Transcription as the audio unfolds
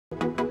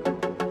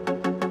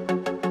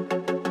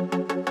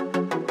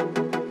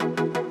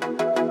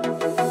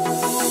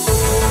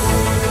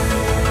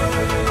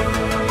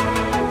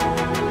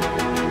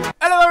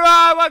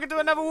to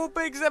another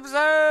Wolfpigs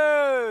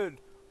episode!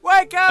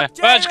 Wake up,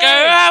 Jamie! Let's go!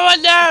 Oh,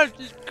 no!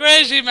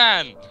 Crazy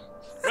man!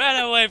 Run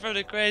away from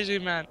the crazy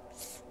man!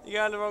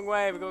 You're going the wrong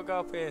way, we've got to go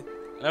up here.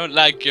 I don't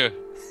like you.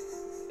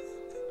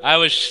 I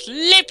was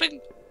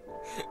sleeping!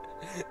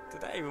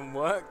 Did that even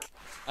work?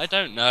 I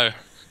don't know.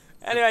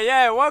 Anyway,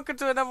 yeah, welcome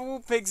to another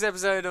Wolfpigs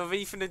episode of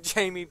Ethan and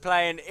Jamie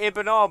playing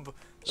Ibb Obb.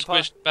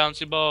 Squished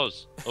bouncy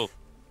balls. Oh,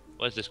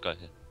 where's this guy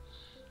here?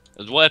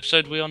 What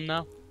episode are we on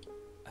now?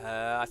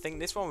 I think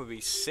this one would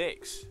be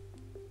 6.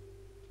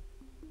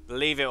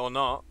 Believe it or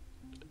not.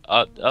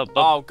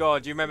 Oh,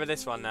 god, you remember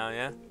this one now,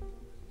 yeah?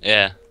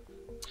 yeah.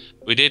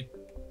 We did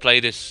play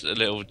this a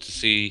little to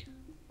see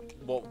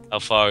What? how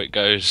far it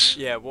goes.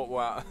 Yeah, what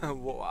we're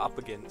up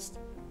against.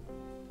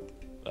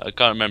 I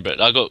can't remember it.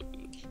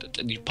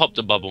 You popped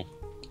the bubble.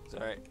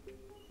 Sorry.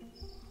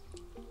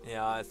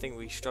 Yeah, I think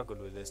we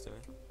struggled with this, didn't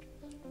we?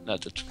 No,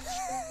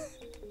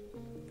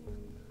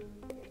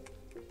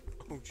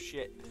 Oh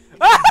shit.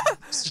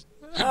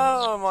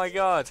 Oh my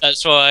god.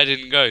 that's why I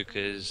didn't go,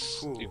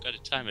 because Ooh. you've got to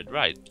time it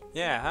right.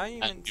 Yeah, how are you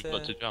meant And to... you've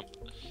got to jump.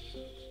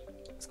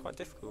 It's quite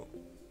difficult.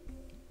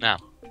 Now.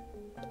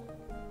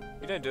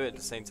 We don't do it at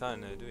the same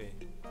time though, do we?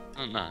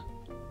 Oh no.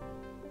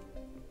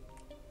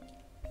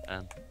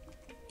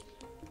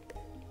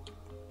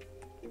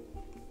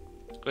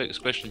 Quick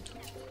question.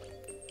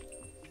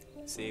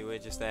 See, we're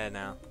just there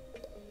now.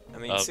 I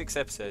mean, 6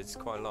 episodes is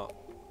quite a lot.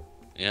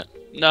 Yeah.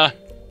 No.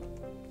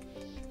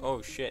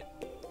 Oh shit.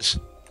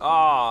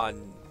 Ah,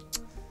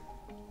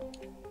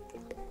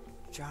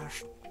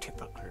 Josh,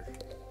 typical.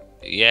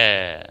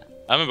 Yeah.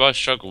 I remember I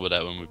struggled with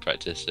that when we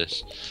practiced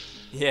this.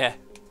 Yeah.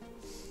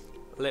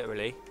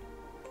 Literally.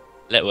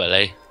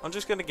 Literally. I'm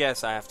just gonna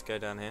guess I have to go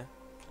down here.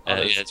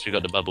 Yes, we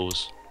got the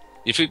bubbles.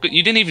 You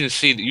didn't even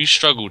see that. You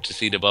struggled to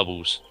see the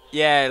bubbles.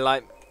 Yeah,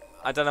 like,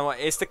 I don't know what,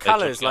 it's the They're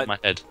colours, talking out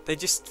like, my head. they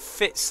just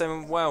fit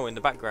so well in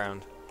the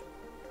background.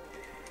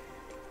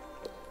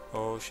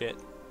 Oh shit.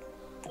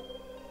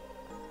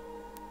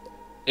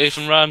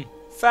 Ethan, run.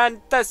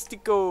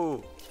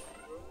 Fantastico!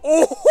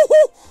 Oh!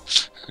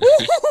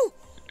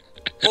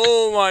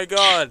 Oh my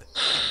god!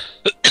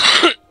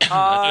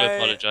 I do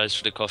apologise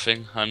for the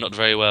coughing. I'm not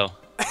very well.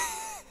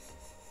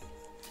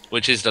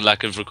 Which is the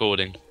lack of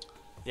recording.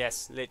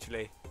 Yes,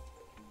 literally.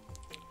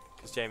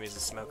 Because Jamie's a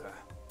smoker.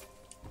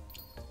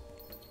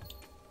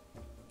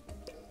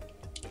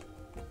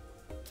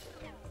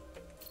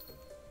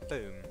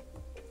 Boom.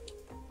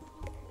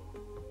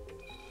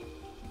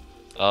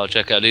 Oh,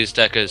 check out these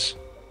deckers.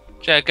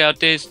 Check out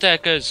these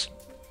deckers.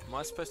 Am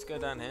I supposed to go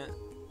down here?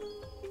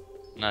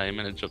 No, you're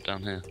meant to drop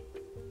down here.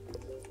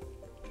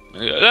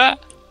 Ah!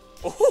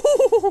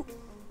 Oh!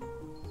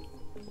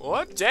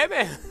 What,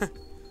 Jamie?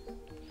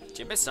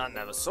 Jamie's son,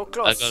 that was so I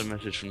close. got a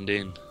message from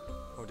Dean.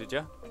 Oh, did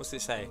you? What's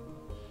it say?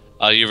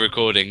 Are you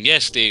recording?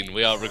 Yes, Dean,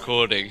 we are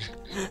recording.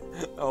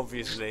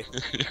 Obviously.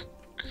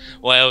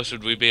 Why else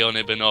would we be on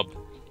Ibb Obb?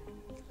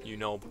 You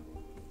knob.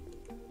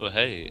 Well,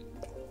 hey,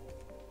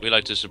 we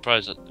like to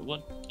surprise.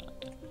 What?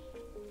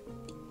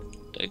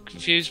 That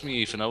confused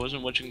me, Ethan. I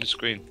wasn't watching the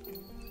screen.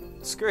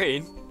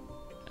 Screen?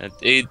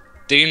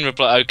 Dean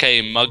replied,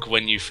 "Okay, mug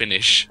when you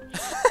finish."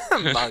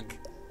 Mug.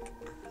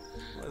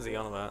 What is he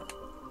on about?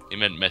 He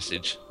meant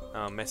message.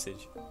 Oh,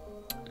 message.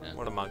 Yeah.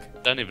 What a mug.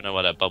 Don't even know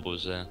why that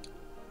bubble's there.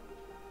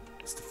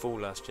 It's to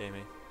fool us,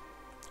 Jamie.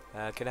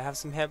 Could I have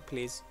some help,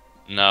 please?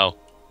 No.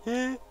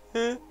 Here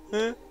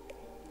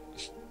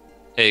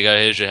you go.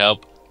 Here's your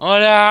help.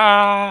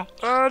 Hola!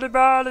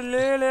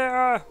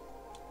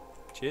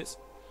 Cheers.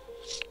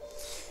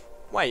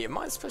 Wait, am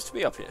I supposed to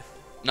be up here?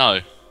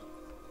 No.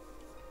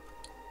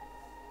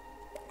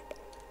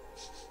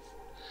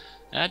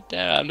 God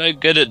damn, I'm no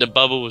good at the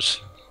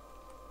bubbles.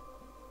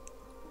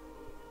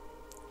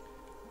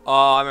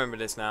 Oh, I remember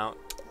this now.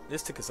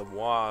 This took us a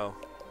while.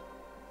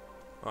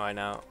 Alright,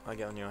 now, I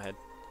get on your head.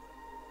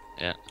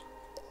 Yeah.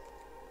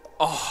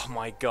 Oh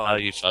my god. Oh,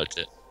 you fucked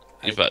it.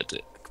 You fucked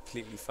it. I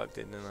completely fucked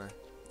it, didn't I?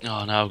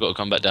 Oh, now I've got to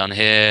come back down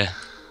here.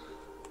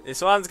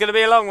 This one's gonna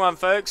be a long one,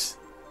 folks.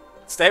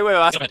 Stay with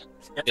us.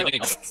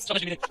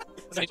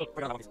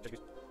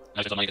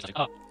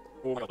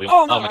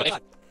 Oh my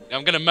god.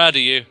 I'm gonna murder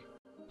you.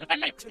 Oh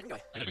my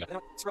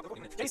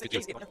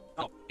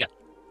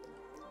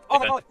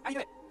god, how you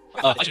doing?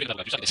 I should be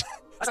like this.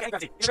 That's okay,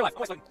 Gravity. In real life,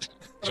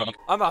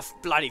 I'm a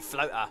bloody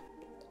floater.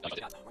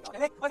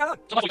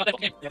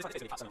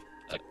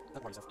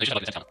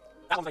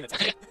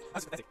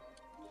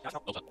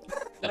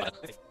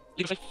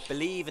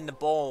 Believe in the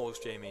balls,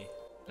 Jamie.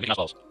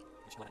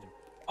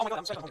 Oh my god,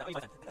 I'm so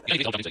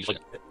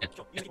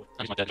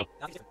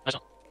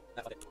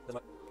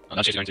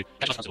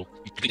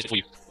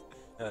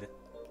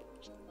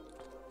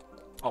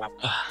Oh wow.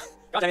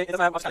 God damn it, it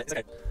doesn't have much credit, it's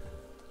okay.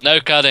 No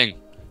cutting.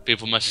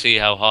 People must see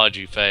how hard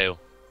you fail.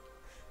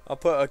 I'll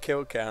put a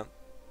kill count.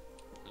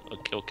 A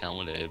kill count,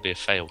 would it? It'd be a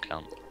fail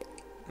count.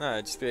 No,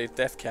 it'd just be a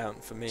death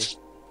count for me.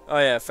 Oh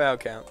yeah, fail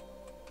count.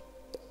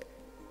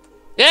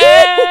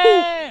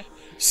 Yeah!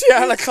 See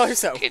how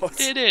close that It was?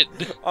 did it!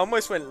 I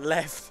almost went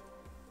left.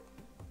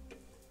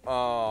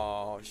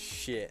 Oh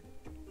shit.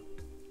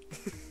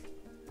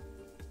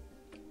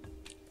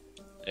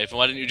 Ethan,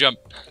 why didn't you jump?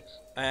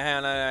 Hang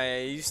on,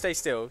 no, you stay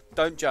still.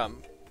 Don't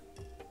jump.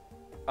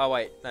 Oh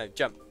wait, no,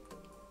 jump.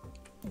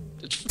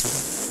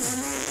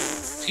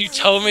 You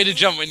told me to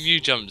jump when you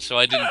jumped, so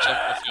I didn't jump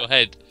off your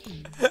head.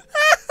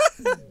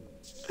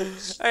 Oh,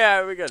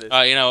 yeah, we got this.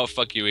 Alright, you know what?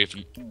 Fuck you,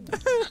 Ethan.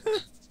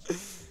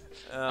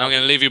 I'm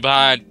gonna leave you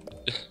behind.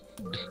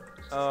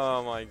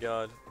 Oh my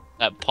god.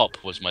 That pop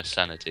was my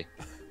sanity.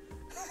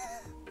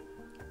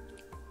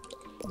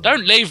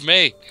 Don't leave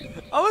me!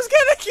 I was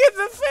gonna get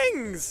the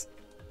things!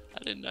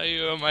 I didn't know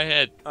you were on my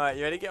head. Alright,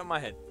 you ready? Get on my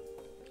head.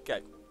 Go.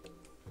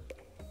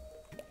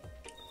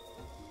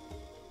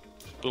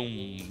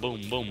 Boom,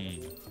 boom, boom.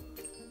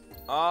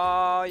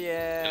 Oh,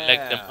 yeah.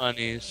 Collect the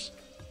monies.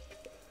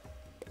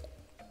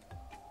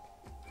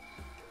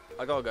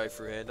 I gotta go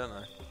through here, don't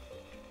I?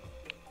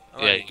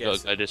 Yeah, you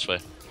gotta go this way.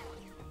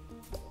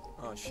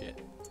 Oh, shit.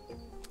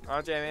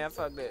 Oh, Jamie, I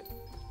fucked it.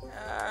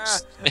 Ah.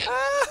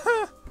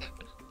 Ah.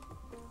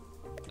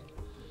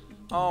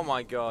 Oh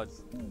my god.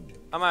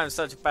 I'm having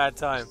such a bad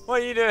time.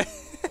 What are you doing?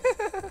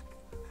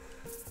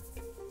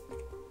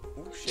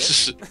 Oh,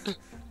 shit.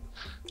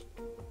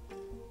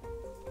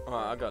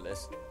 Alright, I got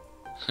this.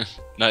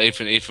 No,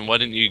 Ethan, why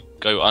didn't you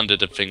go under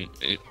the thing?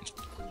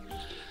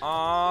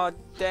 Oh,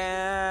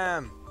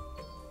 damn.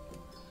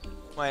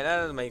 Wait, that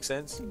doesn't make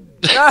sense. No,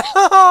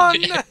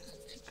 no.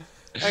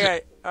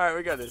 Okay, alright,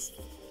 we got this.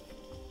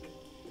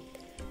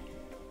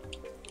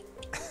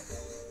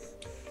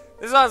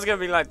 This one's gonna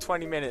be like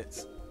 20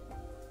 minutes.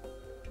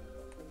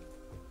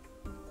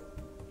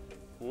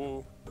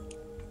 Whoa.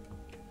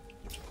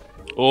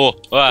 Oh,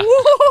 ah.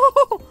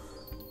 Whoa.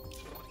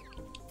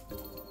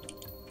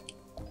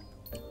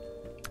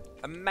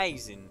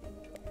 Amazing.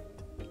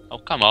 Oh,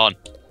 come on.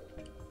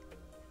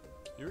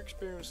 You're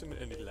experiencing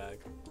any lag?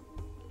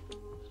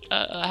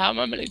 How am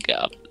I gonna get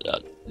up?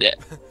 Yeah.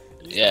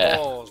 Use Yeah. the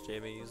balls,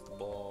 Jamie. Use the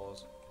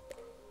balls.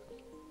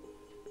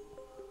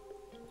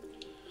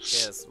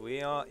 Yes,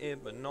 we are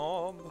Ibb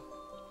Obb.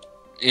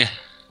 Yeah.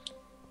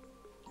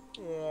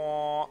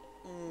 Whoa.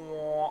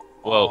 Whoa.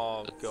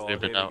 Oh god, here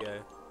we go.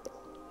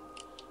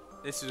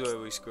 This is where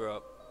we screw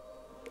up.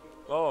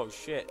 Oh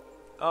shit.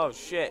 Oh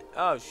shit.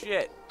 Oh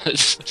shit.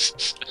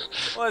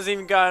 What is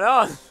even going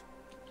on?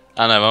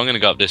 I know, I'm gonna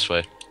go up this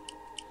way.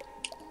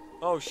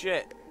 Oh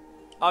shit.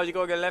 Oh, you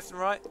gotta go left and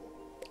right?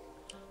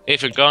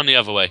 Ethan, go on the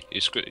other way.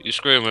 You're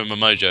screwing with my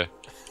mojo.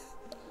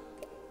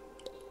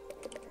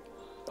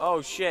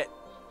 Oh shit.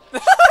 You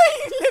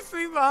left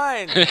me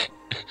behind.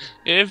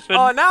 Ethan.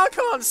 Oh, now I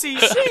can't see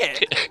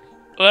shit.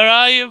 Where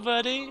are you,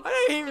 buddy?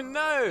 I don't even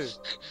know.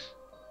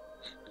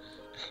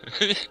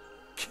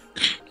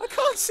 I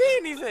can't see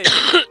anything.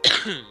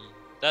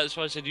 That's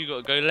why I said you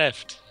gotta go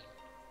left.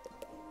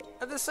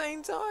 At the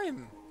same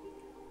time.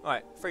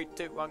 Alright, 3,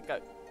 2, 1, go.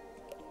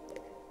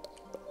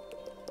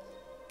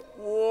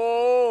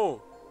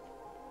 Whoa!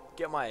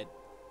 Get my head.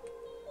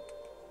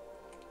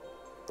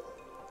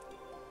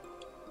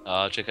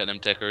 Oh, check out them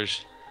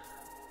techers.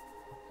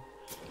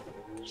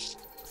 I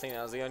think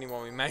that was the only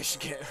one we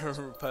managed to get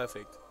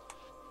perfect.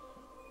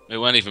 It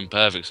weren't even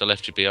perfect, so I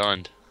left you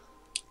behind.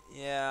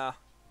 Yeah.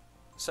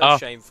 So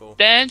shameful.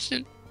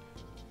 Dancing!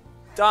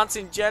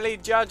 Dancing jelly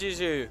judges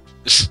you.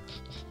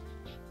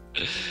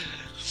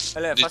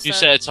 Hello, Did you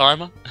set a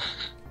timer?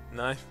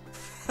 No.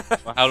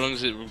 Well, how long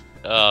is it?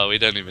 Oh, we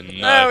don't even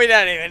know. No, we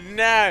don't even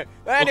know.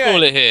 But anyway, we'll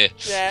call it here.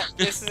 Yeah,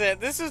 this is it.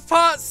 This was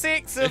part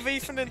 6 of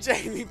Ethan and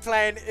Jamie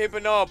playing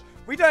Ibb Obb.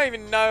 We don't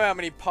even know how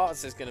many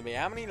parts there's going to be.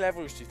 How many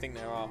levels do you think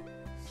there are?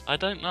 I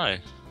don't know.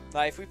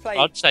 Like, if we played...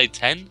 I'd say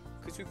 10.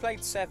 Because we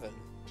played 7.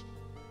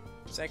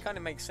 So it kind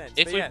of makes sense.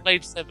 If but we yeah.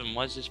 played 7,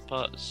 why is this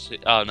part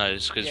 6? Oh, no,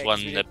 it's because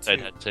one episode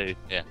had 2.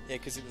 Yeah. Yeah,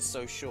 because it was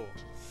so short.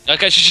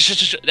 Okay,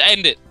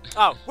 end it.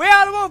 Oh, we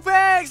are the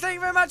Wolfpigs! Thank you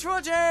very much for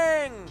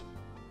watching!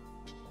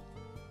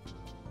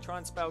 Try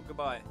and spell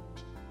goodbye.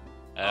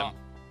 Oh,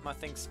 my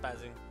thing's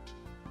spazzing.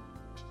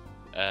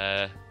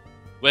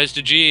 Where's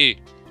the G?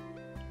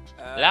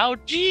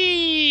 Loud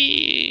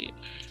G!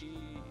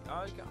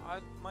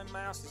 My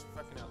mouse is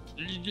fucking up.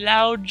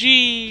 Loud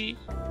G!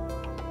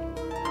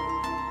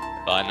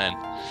 Fine then.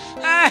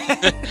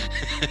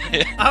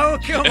 I will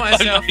kill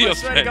myself, I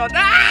swear to God.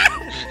 Ah!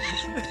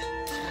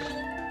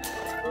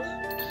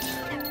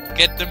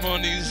 Get the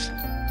monies.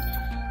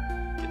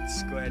 Get the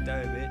square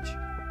dough, bitch.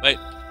 Wait,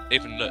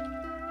 Ethan, look.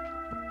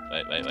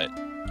 Wait. What are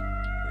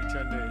you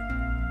trying to do?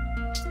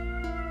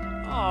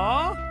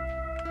 Aww.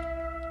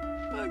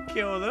 Don't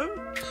kill them.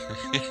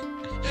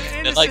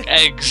 They're like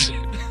eggs.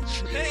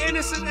 They're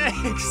innocent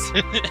eggs.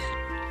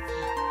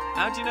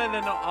 How do you know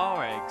they're not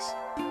our eggs?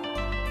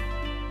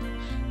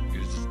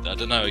 I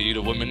don't know, are you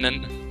the woman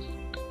then?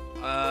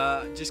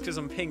 Just because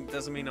I'm pink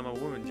doesn't mean I'm a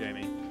woman,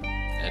 Jamie.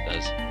 Yeah, it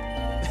does.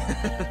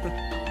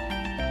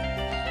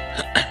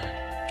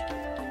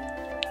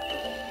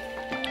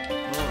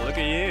 Oh, look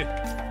at you.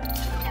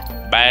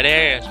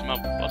 Badass,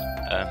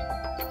 motherfucker.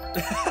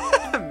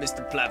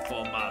 Mr.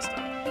 Platform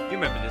Master. You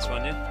remember this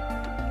one, yeah?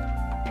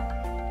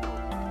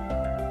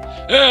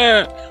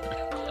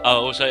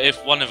 Oh, also,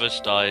 if one of us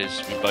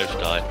dies, we both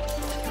die.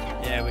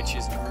 Yeah, which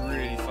is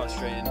really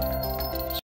frustrating.